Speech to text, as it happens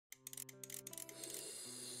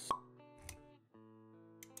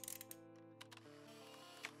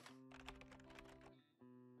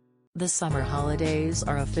The summer holidays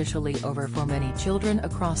are officially over for many children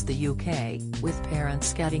across the UK, with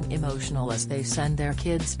parents getting emotional as they send their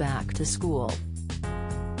kids back to school.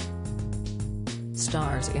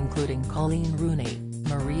 Stars including Coleen Rooney,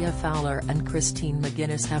 Maria Fowler and Christine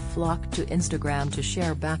McGuinness have flocked to Instagram to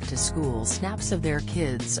share back-to-school snaps of their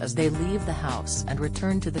kids as they leave the house and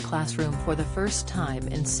return to the classroom for the first time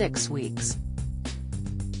in 6 weeks.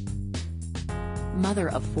 Mother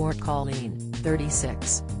of four Coleen,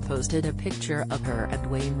 36, posted a picture of her and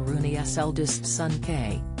Wayne Rooney's eldest son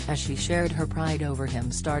Kay, as she shared her pride over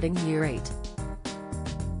him starting year 8.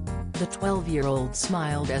 The 12-year-old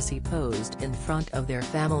smiled as he posed in front of their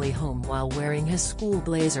family home while wearing his school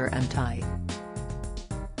blazer and tie.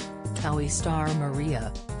 Towie star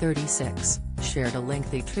Maria, 36, shared a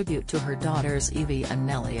lengthy tribute to her daughters Evie and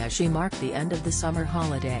Nellie as she marked the end of the summer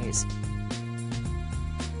holidays.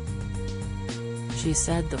 She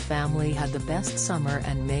said the family had the best summer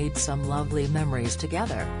and made some lovely memories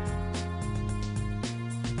together.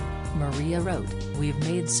 Maria wrote, "We've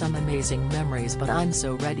made some amazing memories, but I'm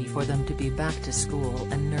so ready for them to be back to school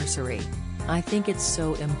and nursery. I think it's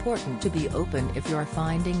so important to be open if you're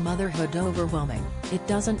finding motherhood overwhelming. It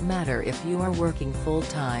doesn't matter if you are working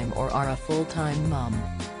full-time or are a full-time mum.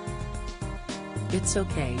 It's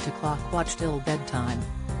okay to clock watch till bedtime.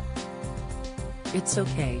 It's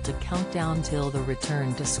okay to count down till the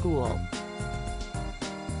return to school.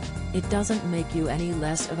 It doesn't make you any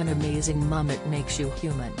less of an amazing mum, it makes you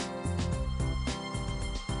human."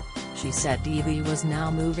 She said Evie was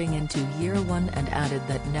now moving into year 1 and added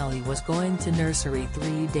that Nellie was going to nursery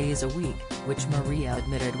 3 days a week, which Maria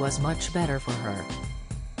admitted was much better for her.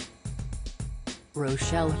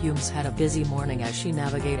 Rochelle Humes had a busy morning as she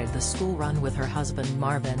navigated the school run with her husband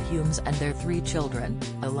Marvin Humes and their 3 children,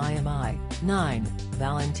 Eliamai, 9,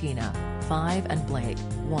 Valentina, 5 and Blake,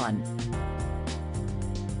 1.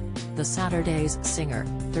 The Saturday's singer,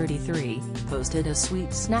 33, posted a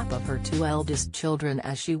sweet snap of her 2 eldest children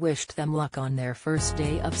as she wished them luck on their first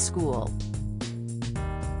day of school.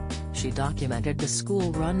 She documented the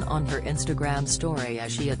school run on her Instagram story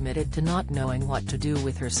as she admitted to not knowing what to do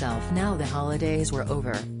with herself now the holidays were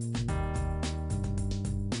over.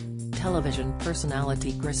 Television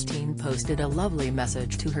personality Christine posted a lovely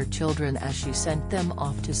message to her children as she sent them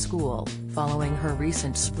off to school, following her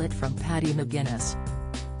recent split from Paddy McGuinness.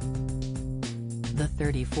 The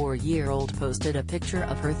 34-year-old posted a picture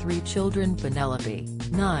of her 3 children Penelope,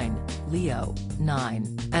 9, Leo,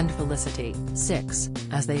 9, and Felicity, 6,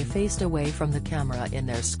 as they faced away from the camera in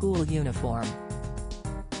their school uniform.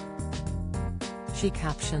 She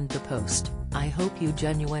captioned the post, "I hope you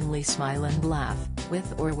genuinely smile and laugh,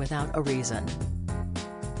 with or without a reason.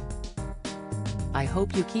 I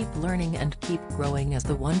hope you keep learning and keep growing as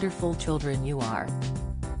the wonderful children you are.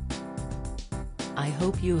 I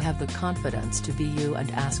hope you have the confidence to be you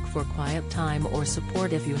and ask for quiet time or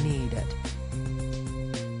support if you need it.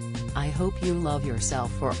 I hope you love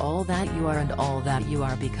yourself for all that you are and all that you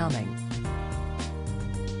are becoming."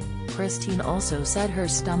 Christine also said her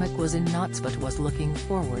stomach was in knots but was looking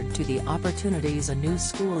forward to the opportunities a new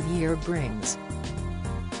school year brings.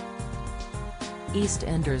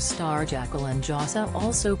 EastEnders star Jacqueline Jossa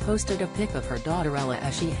also posted a pic of her daughter Ella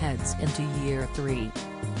as she heads into year 3.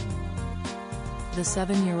 The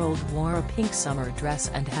 7-year-old wore a pink summer dress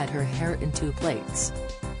and had her hair in 2 plaits.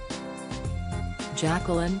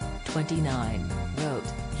 Jacqueline, 29, wrote,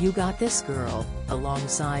 "You got this girl,"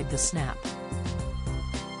 alongside the snap.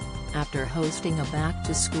 After hosting a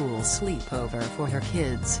back-to-school sleepover for her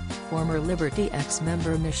kids, former Liberty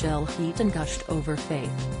ex-member Michelle Heaton gushed over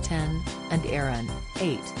Faith, 10, and Aaron,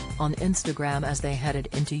 8, on Instagram as they headed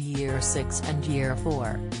into year 6 and year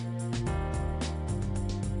 4.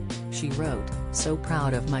 She wrote, "So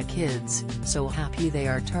proud of my kids, so happy they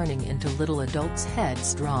are turning into little adults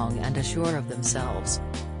headstrong and assured of themselves.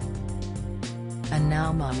 And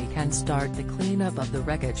now mommy can start the cleanup of the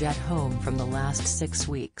wreckage at home from the last 6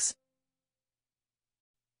 weeks."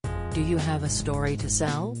 Do you have a story to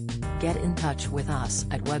sell? Get in touch with us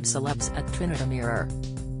at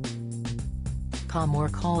webcelebs@trinitymirror.com or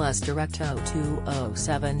call us direct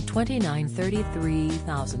 0207 29 33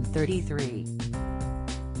 033.